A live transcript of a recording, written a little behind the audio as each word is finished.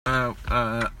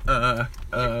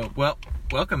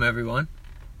Welcome everyone.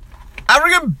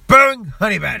 African Bowing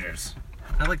Honey Badgers.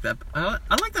 I like that. I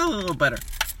like that a little better.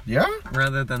 Yeah?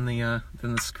 Rather than the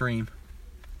scream.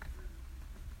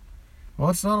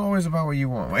 Well, it's not always about what you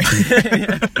want. Welcome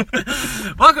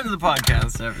to the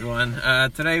podcast, everyone.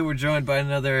 Today we're joined by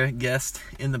another guest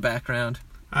in the background.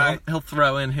 He'll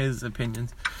throw in his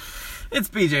opinions. It's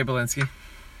BJ Belinsky.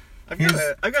 I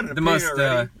got an opinion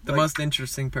The already. most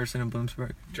interesting person in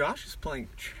Bloomsburg. Josh is playing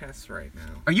chess right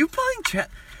now. Are you playing chess?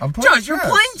 I'm playing Josh, you're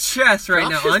playing chess right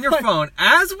Josh now is on your playing- phone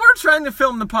as we're trying to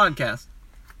film the podcast.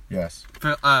 Yes.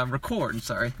 Record,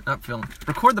 sorry, not film.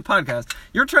 Record the podcast.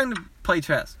 You're trying to play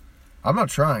chess. I'm not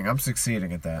trying. I'm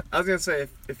succeeding at that. I was gonna say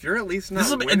if you're at least not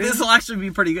winning, This will actually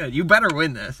be pretty good. You better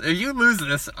win this. If you lose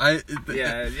this,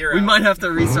 you're we out. might have to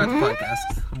restart the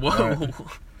podcast. Whoa. Alright.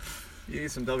 You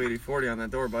need some WD-40 on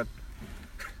that door, bud.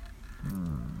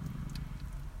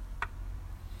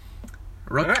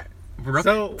 Rook, All right. rook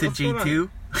So, to what's going on? G2.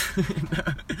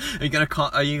 Are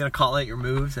you gonna call out your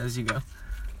moves as you go?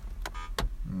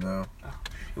 No.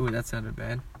 Ooh, that sounded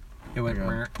bad. It went. Yeah.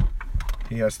 Meh.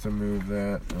 He has to move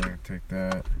that. I'm going to take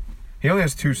that. He only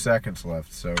has 2 seconds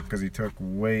left, so, because he took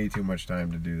way too much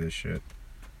time to do this shit.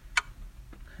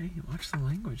 Hey, watch the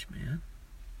language, man.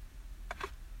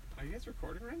 Are you guys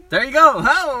recording right now? There you go.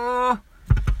 Hello.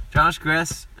 Josh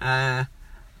Gress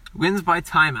wins by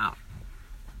timeout.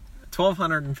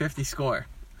 1,250 score.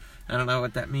 I don't know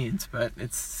what that means, but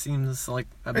it seems like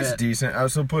a It's bit. decent. I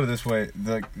also put it this way.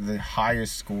 The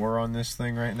highest score on this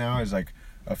thing right now is like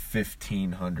a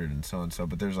 1,500 and so,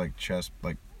 but there's like chess,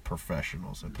 like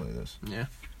professionals that play this. Yeah.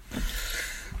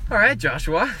 All right,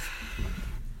 Joshua.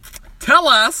 Tell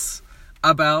us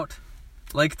about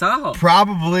Lake Tahoe.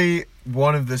 Probably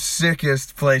one of the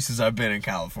sickest places I've been in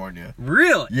California.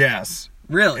 Really? Yes.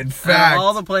 Really? In Out of fact-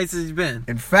 all the places you've been.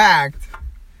 In fact,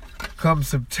 come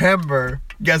September,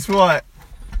 guess what?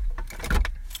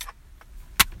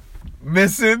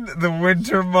 Missing the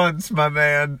winter months, my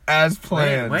man, as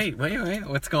planned. Wait.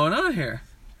 What's going on here?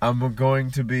 I'm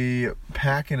going to be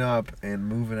packing up and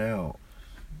moving out.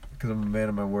 Because I'm a man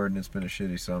of my word and it's been a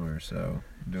shitty summer, so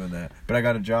I'm doing that. But I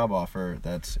got a job offer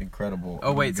that's incredible.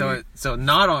 Oh, wait, so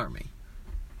not Army.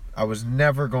 I was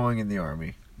never going in the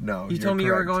Army. No, You you're told me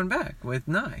you were correct. going back with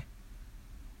Nye.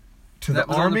 to That the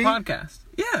was Army. on the podcast.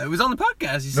 Yeah, it was on the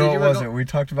podcast. You said No, you it were wasn't. We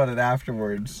talked about it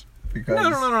afterwards. Because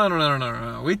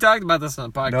No. We talked about this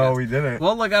on the podcast. No, we didn't.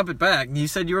 We'll look up it back. You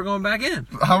said you were going back in.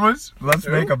 How much? Let's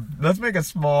Who? make a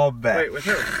small bet. Wait, with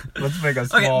who? Let's make a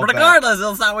Okay, small bet. regardless,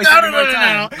 let's not waste any more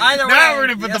time. Either Now way, we're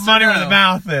gonna put yes the money or where no. the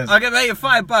mouth is. I'll give you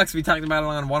 $5. We talked about it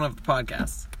on one of the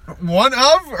podcasts. One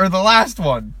of or the last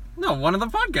one? No, one of the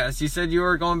podcasts. You said you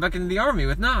were going back into the Army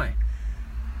with Nye.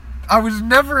 I was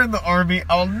never in the Army.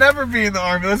 I'll never be in the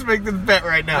Army. Let's make this bet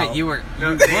right now. Wait, you were.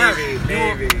 No, you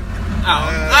Navy.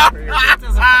 Ah,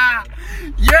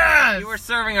 yes. You were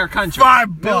serving our country.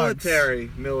 $5.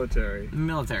 Military. Military.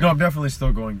 No, I'm definitely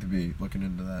still going to be looking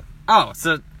into that. Oh,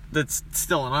 so that's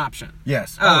still an option.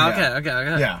 Yes. Oh, yeah. okay.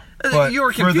 Yeah. You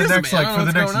were for the confusing next me. I don't know for the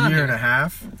what's next going on year here. and a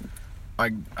half,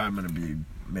 I'm gonna be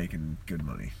making good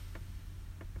money.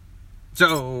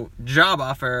 So, job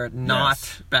offer, not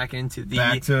Yes. back into the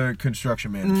Back to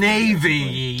construction management.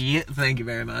 Navy. Thank you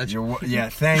very much. Yeah,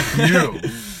 thank you.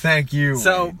 Thank you.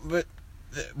 So, Wade. but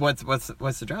what's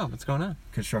the job? What's going on?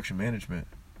 Construction management.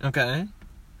 Okay.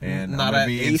 And Not I'm gonna at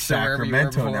be in Ace or wherever you were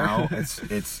Sacramento before. now.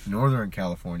 It's Northern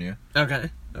California,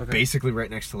 Okay. basically right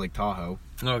next to Lake Tahoe.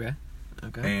 Okay.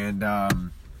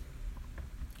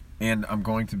 And I'm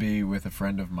going to be with a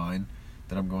friend of mine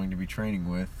that I'm going to be training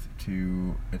with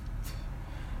to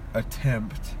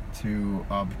attempt to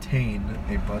obtain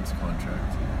a BUDS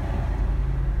contract.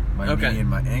 My Okay. knee and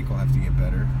my ankle have to get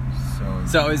better.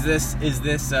 So is this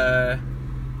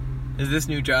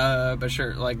new job a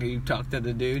shirt? Like you talked to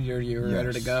the dude, you're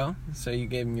ready to Yes. go. So you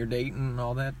gave him your date and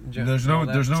all that. there's all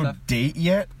no that no stuff? date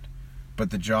yet, but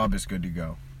the job is good to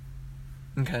go.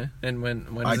 Okay. And when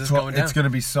is this going down? It's going to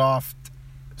be soft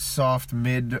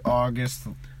mid August,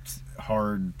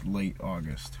 hard late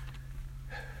August.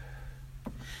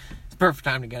 It's perfect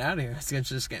time to get out of here. It's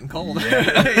just getting cold. You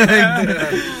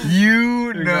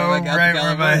You're know going back out right to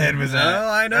where my California. head was at. Oh,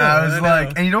 I know, I was I know.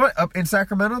 like, and you know what? Up in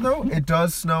Sacramento though, it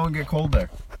does snow and get cold there.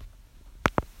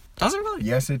 Does it really?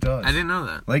 Yes, it does. I didn't know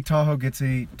that. Lake Tahoe gets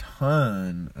a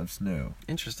ton of snow.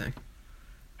 Interesting.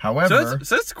 However,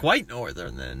 So it's quite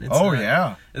northern then. It's oh not-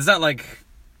 yeah, It's not like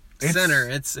It's- center.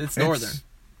 It's northern.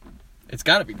 It's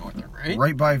got to be northern, right?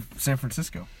 right by San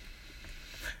Francisco.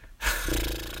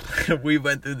 we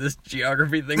went through this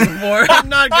geography thing before. I'm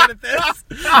not good at this.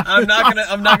 I'm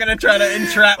not gonna try to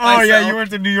entrap myself. Oh yeah, you went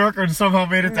to New York and somehow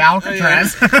made it to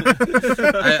Alcatraz.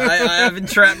 I have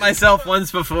entrapped myself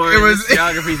once before in this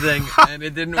geography thing, and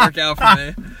it didn't work out for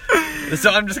me. So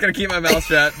I'm just gonna keep my mouth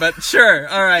shut. But sure,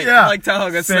 all right. Yeah. Lake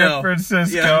Tahoe gets San snow.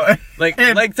 Francisco. Yeah.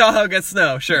 Lake Tahoe gets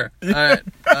snow. Sure. All right.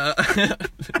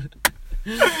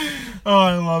 Oh,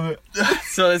 I love it.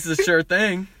 So this is a sure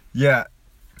thing. Yeah.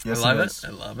 Yes, I love is. it.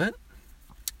 I love it.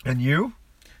 And you?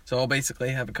 So I'll basically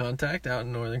have a contact out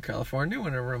in Northern California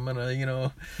whenever I'm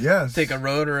gonna, Yes. take a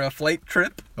road or a flight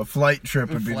trip. A flight trip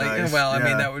would be nice. Well, I Yeah.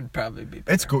 mean that would probably be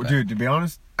better, It's cool, but dude. To be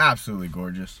honest, absolutely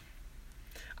gorgeous.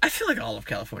 I feel like all of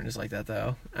California's like that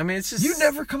though. I mean, it's just You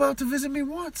never come out to visit me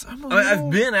once. I've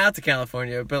been out to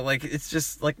California, but like it's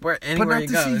just like anywhere not you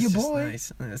to go, see it's your just boy.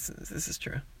 nice. This is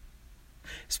true.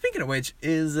 Speaking of which,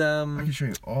 is I can show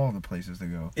you all the places to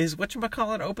go. is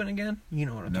whatchamacallit open again? You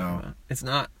know what I'm talking about. It's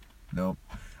not Nope.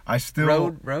 I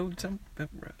still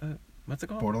what's it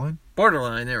called? Borderline.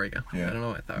 Borderline. There we go. Yeah. I don't know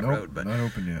what I thought Nope, road, but not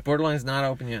open yet. Borderline's not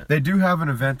open yet. They do have an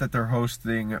event that they're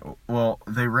hosting. Well,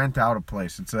 they rent out a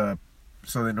place.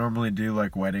 So they normally do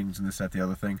like weddings and this, that, the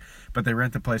other thing. But they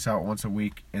rent the place out once a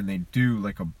week, and they do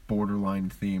like a Borderline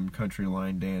themed country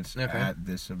line dance at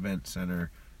this event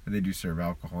center. And they do serve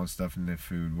alcohol and stuff and the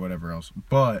food, whatever else.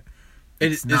 But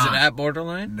Is it at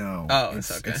Borderline? No. Oh,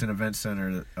 it's okay. It's an event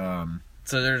center that,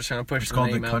 So they're just trying to push it's the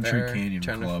called name the out Country there, Canyon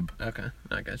trying to- Club. Okay,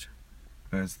 I got you.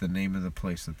 That's the name of the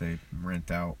place that they rent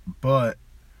out. But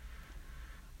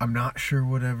I'm not sure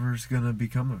whatever's gonna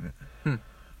become of it.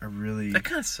 I really, That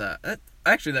kind of sucks.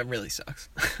 Actually, that really sucks.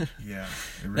 yeah.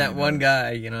 It really That one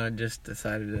does. guy, just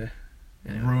decided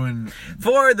to ruin.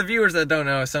 For the viewers that don't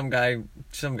know, some guy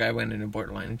went into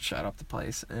Borderline and shot up the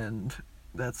place, and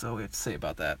that's all we have to say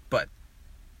about that. But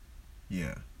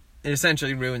Yeah. it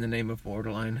essentially ruined the name of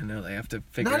Borderline, and now they have to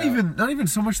figure Not out. not even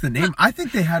so much the name. I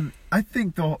think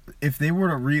if they were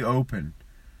to reopen,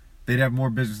 they'd have more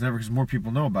business than ever because more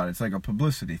people know about it. It's like a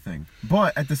publicity thing.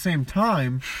 But at the same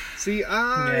time, See,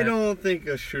 I Yeah. don't think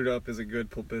a shoot up is a good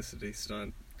publicity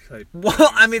stunt type. Well,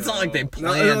 I mean, it's not like they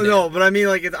planned No, but I mean,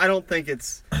 like, I don't think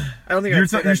it's. I don't think you're I'd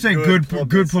say you're saying that's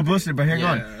good publicity. But hang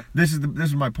Yeah. on, this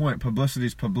is my point. Publicity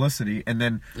is publicity, and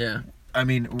then Yeah. I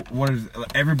mean, what is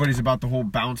everybody's about the whole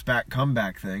bounce back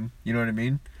comeback thing? You know what I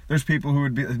mean? There's people who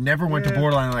never went to Yeah.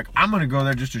 Borderline like I'm gonna go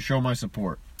there just to show my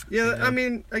support. Yeah, I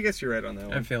mean, I guess you're right on that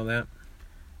I one. feel that.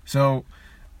 So,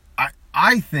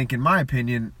 I think, in my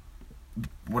opinion,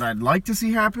 what I'd like to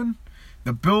see happen,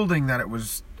 the building that it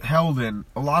was held in,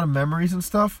 a lot of memories and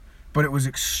stuff, but it was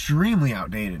extremely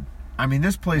outdated. I mean,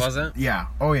 this place... Was it? Yeah.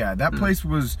 Oh, yeah. That place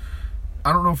was...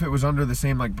 I don't know if it was under the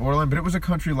same, like, Borderline, but it was a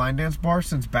country line dance bar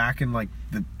since back in, like,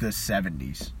 the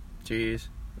 70s Jeez.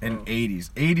 and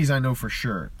 80s. 80s, I know for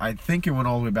sure. I think it went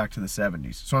all the way back to the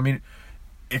 70s. So, I mean,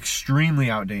 extremely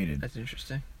outdated. That's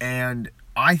interesting. And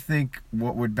I think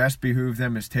what would best behoove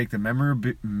them is take the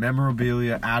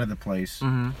memorabilia out of the place,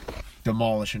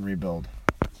 demolish and rebuild.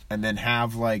 And then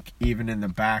have, like, even in the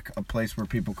back, a place where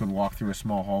people could walk through a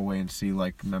small hallway and see,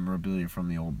 like, memorabilia from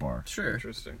the old bar. Sure.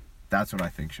 Interesting. That's what I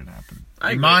think should happen.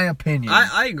 I In agree. my opinion.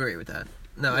 I agree with that.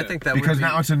 No, I Yeah. think that Because would be...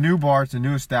 now it's a new bar, it's a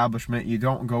new establishment. You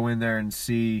don't go in there and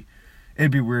see...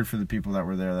 It'd be weird for the people that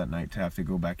were there that night to have to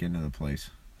go back into the place.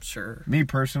 Sure. Me,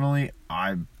 personally,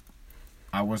 I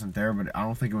wasn't there, but I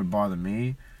don't think it would bother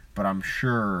me. But I'm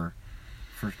sure...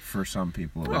 For some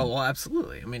people, it would. Well,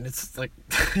 absolutely. I mean, it's like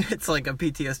it's like a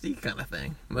PTSD kind of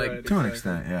thing. Like, Right. To an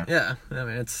Exactly. extent, yeah. yeah. I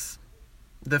mean, it's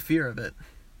the fear of it.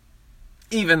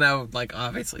 Even though, like,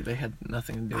 obviously they had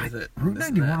nothing to do with it. Route this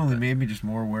and 91 that, only but- made me just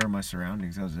more aware of my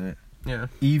surroundings. That was it. Yeah.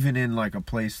 Even in like a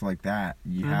place like that,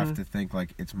 you have Mhm. to think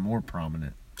like it's more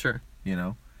prominent. Sure. You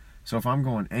know. So if I'm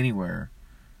going anywhere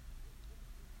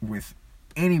with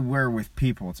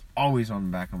people, it's always on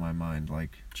the back of my mind.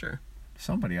 Like Sure.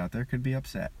 somebody out there could be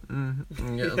upset.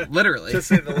 Yeah, literally. To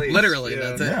say the least, Literally, yeah.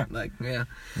 that's it. Yeah. Like, yeah.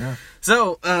 Yeah.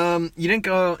 So, you didn't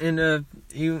go into.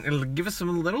 You give us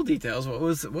some little details. What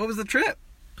was the trip?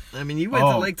 I mean, you went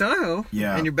to Oh, Lake Tahoe.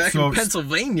 yeah. And you're back So- in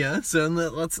Pennsylvania. So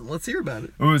let's hear about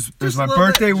it. It was Just a my little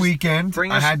bit, birthday just weekend.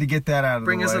 bring I us- had to get that out of the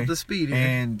way. Bring us up to speed here.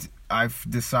 And I've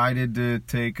decided to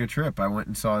take a trip. I went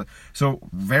and saw. So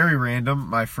very random.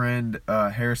 My friend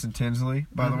Harrison Tinsley,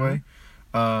 by the way,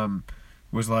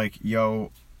 was like,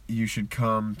 "Yo, you should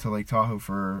come to Lake Tahoe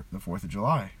for the 4th of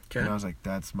July." Okay. And I was like,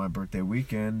 "That's my birthday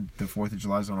weekend. The 4th of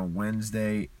July is on a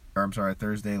Wednesday, or I'm sorry, a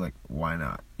Thursday. Like, why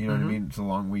not? You know what I mean? It's a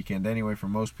long weekend anyway for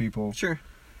most people." Sure.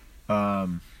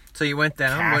 Um, So you went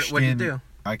down. cashed What did you in- do?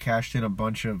 I cashed in a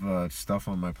bunch of stuff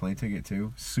on my plane ticket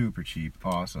too. Super cheap,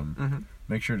 awesome.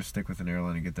 Make sure to stick with an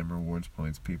airline and get them rewards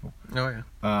points, people. Oh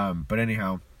yeah. But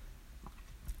anyhow,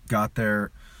 got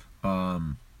there,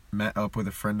 met up with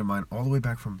a friend of mine all the way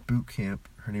back from boot camp.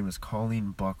 Her name is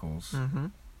Colleen Buckles. Mm-hmm.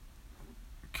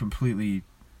 Completely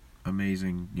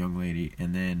amazing young lady.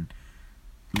 And then,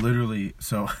 literally,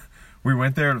 so we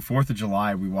went there on the 4th of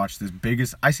July. We watched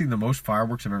I seen the most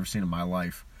fireworks I've ever seen in my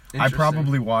life. I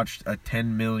probably watched a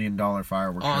 $10 million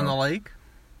fireworks show. On the lake?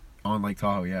 On Lake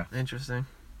Tahoe, yeah. Interesting.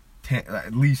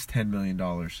 At least $10 million.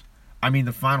 I mean,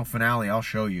 the final finale, I'll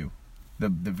show you the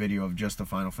video of just the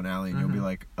final finale, and you'll be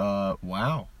like,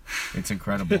 wow. It's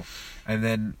incredible. And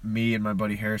then me and my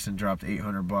buddy Harrison dropped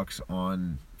 $800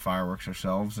 on fireworks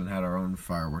ourselves and had our own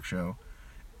fireworks show.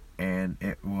 And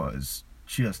it was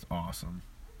just awesome.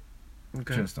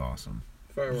 Okay. Just awesome.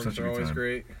 Fireworks are always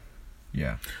great.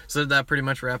 Yeah. So did that pretty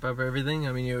much wrap up everything?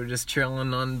 I mean, you were just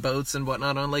chilling on boats and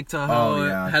whatnot on Lake Tahoe. Oh,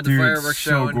 yeah. Had the Dude, fireworks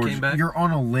show and gorgeous. came back. You're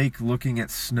on a lake looking at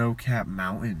snow-capped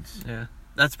mountains. Yeah.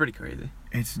 That's pretty crazy.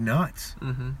 It's nuts.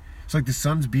 Mm-hmm. It's like the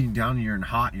sun's beating down and you're in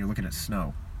hot and you're looking at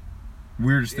snow.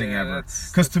 Weirdest thing ever.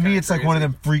 Because Because to me, it's like one of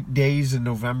them freak days in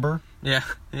November. Yeah.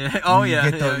 Yeah. Oh, you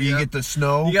yeah. Get the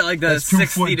snow. You got like the that's 2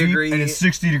 60 foot deep, degree. and it's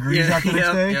 60 degrees out the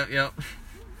next day. Yep.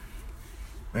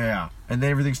 Yeah. And then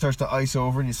everything starts to ice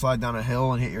over and you slide down a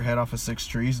hill and hit your head off of 6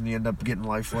 trees and you end up getting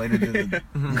life flighted to the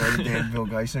Danville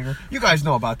Geisinger. You guys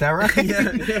know about that, right?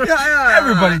 Yeah.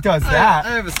 Everybody does that.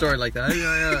 I have a story like that.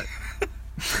 Yeah.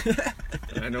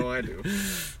 I know I do.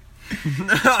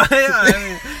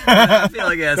 I feel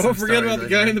like don't forget about the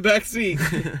guy in the back seat.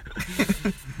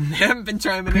 I haven't been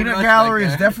chiming in Peanut much gallery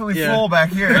like is that. definitely full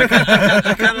back here. I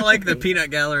kind of like the peanut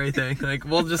gallery thing. Like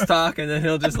we'll just talk and then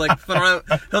he'll just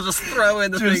throw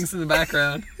in the things in the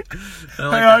background.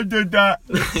 I did that.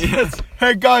 Yes.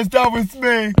 Hey guys, that was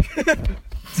me.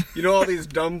 You know all these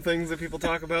dumb things that people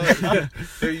talk about?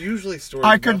 They're usually stories.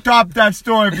 I can top that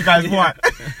story if you guys want.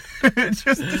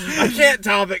 I can't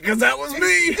top it because that was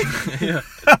me. Yeah.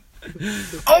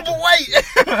 Oh, but wait!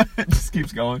 It just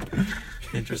keeps going.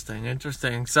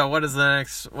 Interesting. So what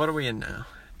are we in now?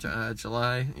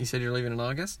 July? You said you're leaving in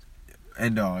August?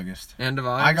 End of August. End of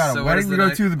August? I got a So wedding to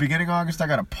go to the beginning of August. I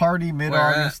got a party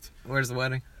mid-August. Where's the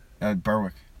wedding? At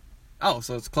Berwick. Oh,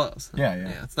 so it's close.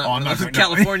 Yeah. It's not I'm not a going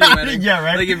California wedding. Yeah,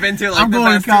 right. Like you've been to I'm the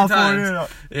going past to California. 2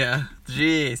 times. Yeah.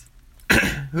 Jeez.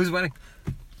 Whose wedding?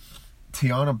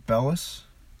 Tiana Bellis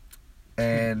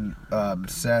and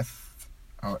Seth.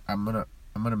 I'm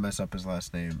gonna mess up his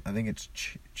last name. I think it's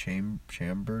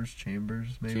Chambers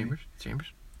maybe. Chambers.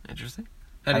 Interesting.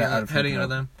 How do you know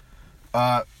them?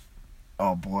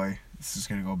 Oh boy, this is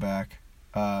gonna go back.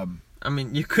 I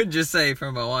mean, you could just say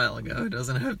from a while ago. It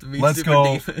doesn't have to be Let's super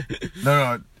go. deep.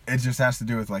 No, it just has to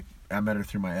do with like I met her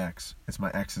through my ex. It's my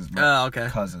ex's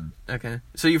cousin. Okay.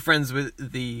 So you're friends with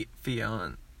the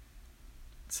fiance.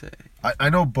 I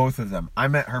know both of them. I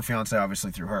met her fiance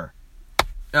obviously through her.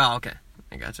 Oh, okay.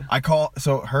 I gotcha.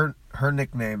 Her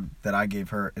nickname that I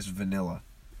gave her is Vanilla.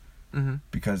 Mm-hmm.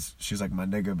 Because she's like my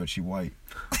nigga, but she white.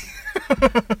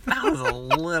 That was a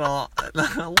little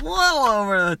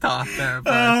over the top there,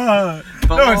 but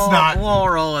no, it's not. We'll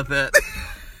roll with it.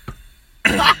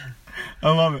 I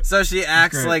love it. So she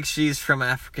acts like she's from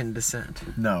African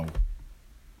descent. No.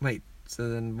 Wait, so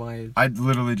then why? I'd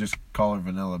literally just call her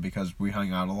Vanilla because we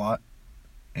hung out a lot,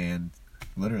 and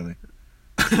literally.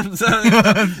 So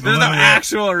there's no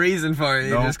actual reason for it.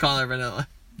 You Nope. just call her Vanilla.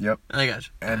 Yep. I got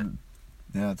you. And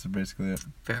yeah, that's basically it.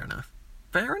 Fair enough.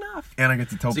 And I get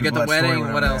to tell So you people get the that story wedding.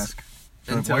 when What I else? ask.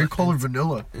 Like, why you call her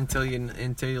Vanilla? Until you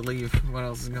leave. What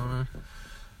else is going on?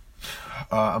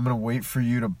 I'm gonna wait for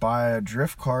you to buy a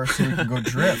drift car so we can go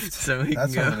drift. So we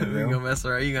That's can what I'm gonna do. go mess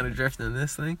around. Are you gonna drift in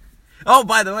this thing? Oh,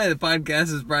 by the way, the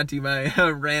podcast is brought to you by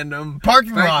a random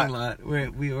Parking lot.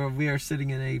 We are sitting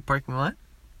in a parking lot,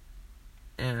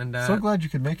 and So glad you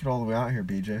could make it all the way out here,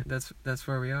 BJ. that's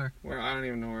where we are. Where I don't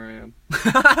even know where I am.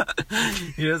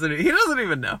 He doesn't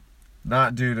even know.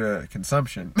 Not due to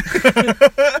consumption,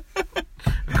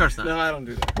 Of course not. No, I don't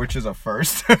do that. which is a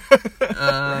first.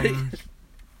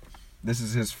 This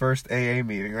is his first AA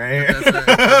meeting right here. That's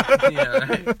right. Yeah,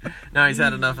 right. No, he's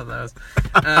had enough of those.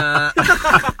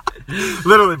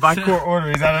 Literally, by court order,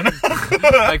 he's had enough.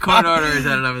 By court order, he's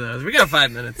had enough of those. We got 5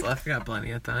 minutes left. We got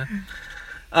plenty of time.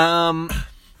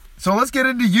 So let's get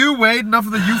into you, Wade. Enough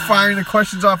of you firing the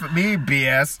questions off at me,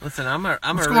 BS. Listen,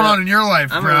 What's going on in your life,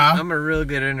 bro? I'm a real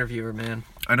good interviewer, man.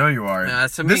 I know you are.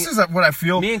 So this is what I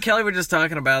feel. Me and Kelly were just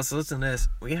talking about. So listen to this.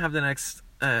 We have the next.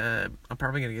 I'm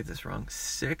probably gonna get this wrong.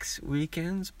 6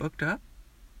 weekends booked up.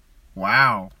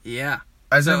 Wow. Yeah.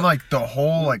 As in like the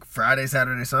whole like Friday,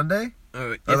 Saturday, Sunday,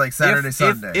 or like Saturday,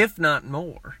 Sunday. If not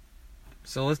more.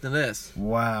 So listen to this.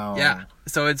 Wow. Yeah.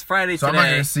 So it's Friday So today. I'm not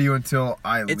going to see you until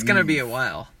I leave. It's going to be a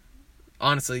while.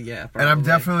 Honestly, yeah. Probably. And I'm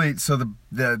definitely... So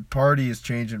the party is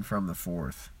changing from the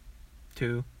 4th.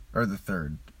 2. Or the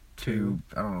 3rd. 2.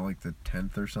 I don't know, like the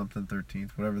 10th or something,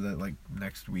 13th, whatever that, like,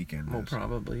 next weekend We'll is.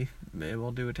 probably. Maybe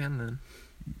we'll do a 10 then.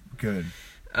 Good.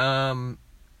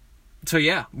 So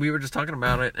yeah, we were just talking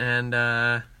about it, and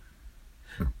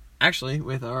actually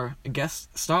with our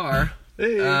guest star,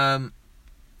 Hey.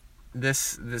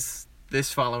 this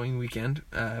following weekend,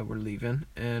 we're leaving,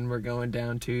 and we're going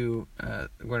down to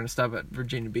we're gonna stop at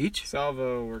Virginia Beach.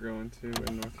 Salvo, we're going to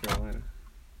in North Carolina.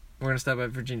 We're gonna stop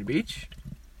at Virginia Beach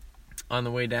on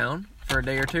the way down for a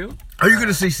day or two. Are you going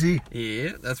to see C?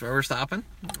 Yeah, that's where we're stopping.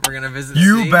 We're gonna visit.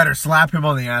 You C. better slap him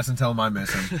on the ass and tell him I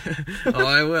miss him. Oh,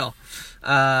 I will.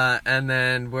 And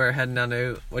then we're heading down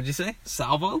to, what'd you say?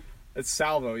 Salvo, It's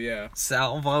Salvo, yeah.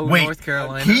 Wait, North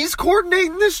Carolina. he's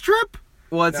coordinating this trip?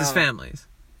 Well, it's his No. family's.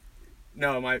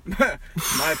 No, my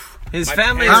His my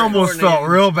family. parents I almost felt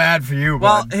real bad for you,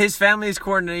 Well, bud. his family is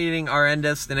coordinating our end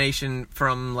destination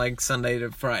from like Sunday to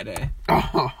Friday.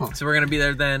 So we're gonna be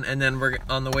there then, and then we're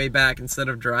on the way back. Instead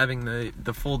of driving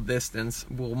the full distance,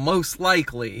 we'll most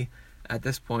likely, at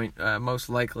this point,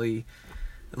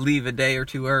 leave a day or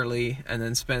two early, and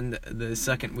then spend the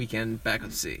second weekend back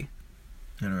at sea.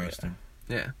 Interesting.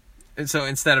 Yeah. And so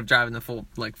instead of driving the full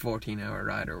 14-hour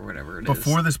ride or whatever it is.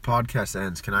 Before this podcast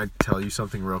ends, can I tell you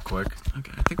something real quick?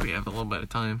 Okay, I think we have a little bit of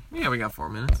time. Yeah, we got 4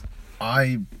 minutes.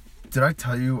 Did I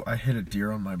tell you I hit a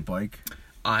deer on my bike?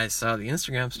 I saw the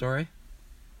Instagram story.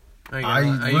 Are you I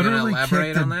gonna literally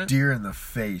elaborate kicked on a that? deer in the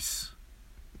face.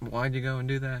 Why'd you go and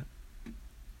do that?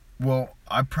 Well,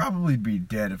 I'd probably be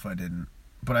dead if I didn't.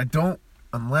 But I don't,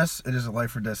 unless it is a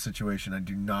life or death situation, I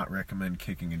do not recommend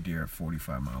kicking a deer at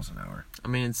 45 miles an hour. I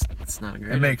mean, it's not a great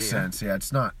idea. It makes sense, yeah.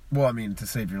 It's not, well, I mean, to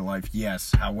save your life,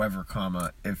 yes. However,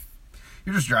 if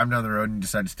you're just driving down the road and you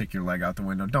decide to stick your leg out the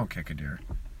window, don't kick a deer.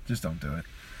 Just don't do it.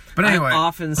 But anyway. I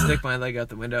often stick my leg out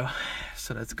the window,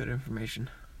 so that's good information.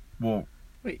 Well,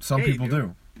 Wait, some yeah, you people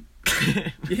do.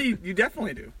 Yeah, you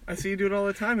definitely do. I see you do it all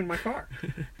the time in my car.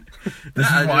 This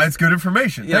is why it's good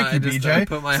information. Yeah, Thank you, I BJ.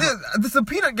 put my- The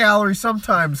peanut gallery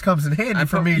sometimes comes in handy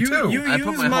for me, too. You I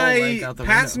put use my whole leg out the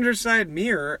window. passenger side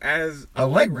mirror as a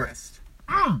leg leg rest.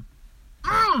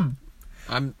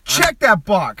 Check that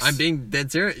box. I'm being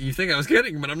dead serious. You think I was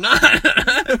kidding, but I'm not.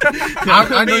 I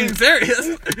I'm know being you-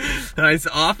 serious. I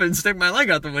often stick my leg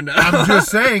out the window. I'm just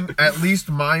saying, at least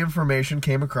my information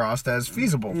came across as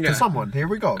feasible Yeah. to someone. Here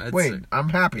we go. That's Wait, it. I'm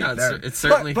happy. Yeah, There. it's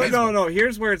certainly But feasible. no,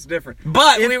 here's where it's different.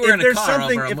 But we were in a there's car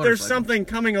something, over a if there's motorcycle. something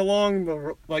coming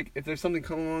along if there's something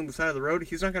coming along the side of the road,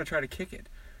 he's not going to try to kick it.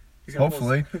 He's gonna pull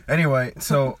his- Hopefully. Anyway,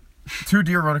 so 2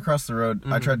 deer run across the road.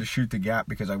 Mm-hmm. I tried to shoot the gap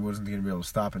because I wasn't going to be able to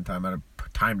stop in time. I'd have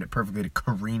timed it perfectly to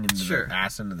careen into Sure. the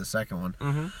ass into the second one.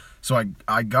 Mm-hmm. So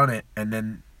I gun it, and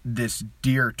then this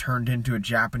deer turned into a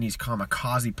Japanese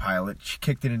kamikaze pilot. She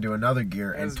kicked it into another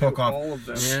gear and As took do off all of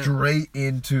them. Yeah. straight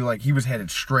into, he was headed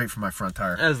straight for my front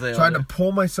tire. As they So I all had to do.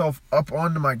 pull myself up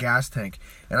onto my gas tank,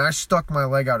 and I stuck my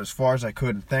leg out as far as I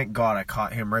could, and thank God I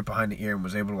caught him right behind the ear and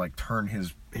was able to turn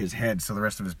his head, so the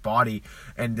rest of his body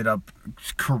ended up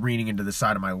careening into the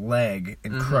side of my leg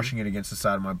and crushing it against the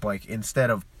side of my bike instead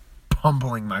of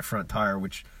pummling my front tire,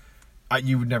 which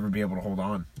you would never be able to hold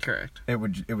on. Correct. It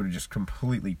would have just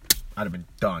completely, I'd have been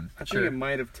done. I Sure. think it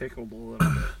might have tickled a little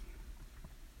bit.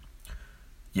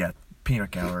 Yeah,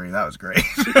 peanut gallery, that was great.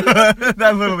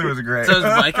 That literally was great. So is the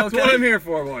bike That's what I'm okay? here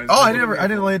for, boys. Oh, That's what I'm here I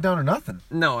didn't for. lay it down or nothing.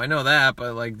 No, I know that,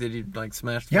 but did you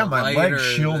smash the Yeah, front my light leg or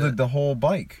shielded the whole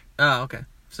bike. Oh, okay.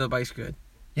 So the bike's good.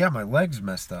 Yeah, my leg's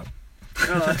messed up.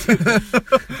 Oh,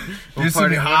 You see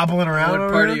me hobbling around What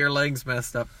over part here? of your leg's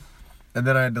messed up? And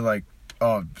then I had to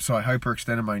so I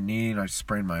hyperextended my knee and I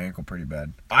sprained my ankle pretty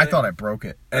bad. I thought I broke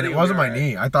it. And it you'll wasn't be my alright.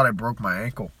 knee. I thought I broke my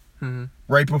ankle. Mm-hmm.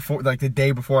 Right before, the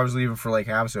day before I was leaving for Lake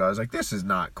Havasu, I was like, this is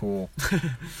not cool.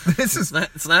 This is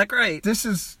It's not great. this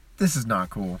is not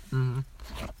cool.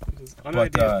 it's But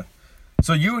unideal.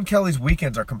 so you and Kelly's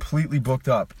weekends are completely booked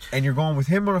up, and you're going with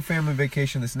him on a family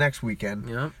vacation this next weekend,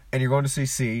 Yep. and you're going to see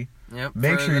C. Yep.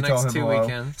 Make for sure you the tell next him 2 hello.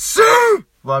 weekends. C!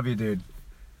 Love you, dude.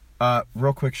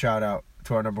 Real quick shout out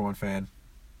to our number 1 fan.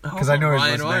 'Cause I know he's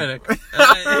Ryan listening.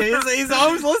 Wynick. He's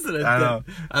always listening. I know.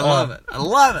 I love it. I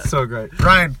love it. So great.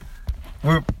 Ryan,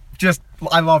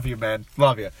 I love you, man.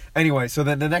 Love you. Anyway, so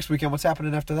then the next weekend, what's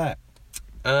happening after that?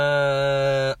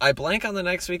 I blank on the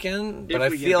next weekend, but If I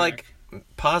we get feel back. like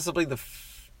possibly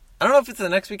I don't know if it's the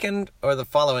next weekend or the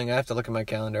following. I have to look at my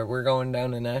calendar. We're going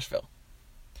down to Nashville.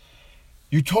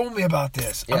 You told me about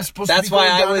this. Yeah, I'm supposed that's to be going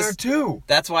why I down was- there too.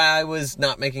 That's why I was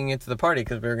not making it to the party,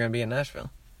 because we were going to be in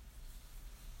Nashville.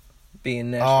 be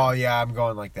in Nashville. Oh, yeah, I'm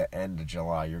going like the end of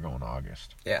July. You're going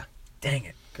August. Yeah. Dang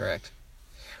it. Correct.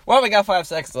 Well, we got 5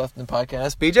 seconds left in the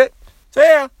podcast. BJ? See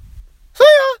ya. See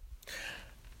ya!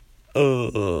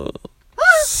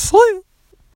 See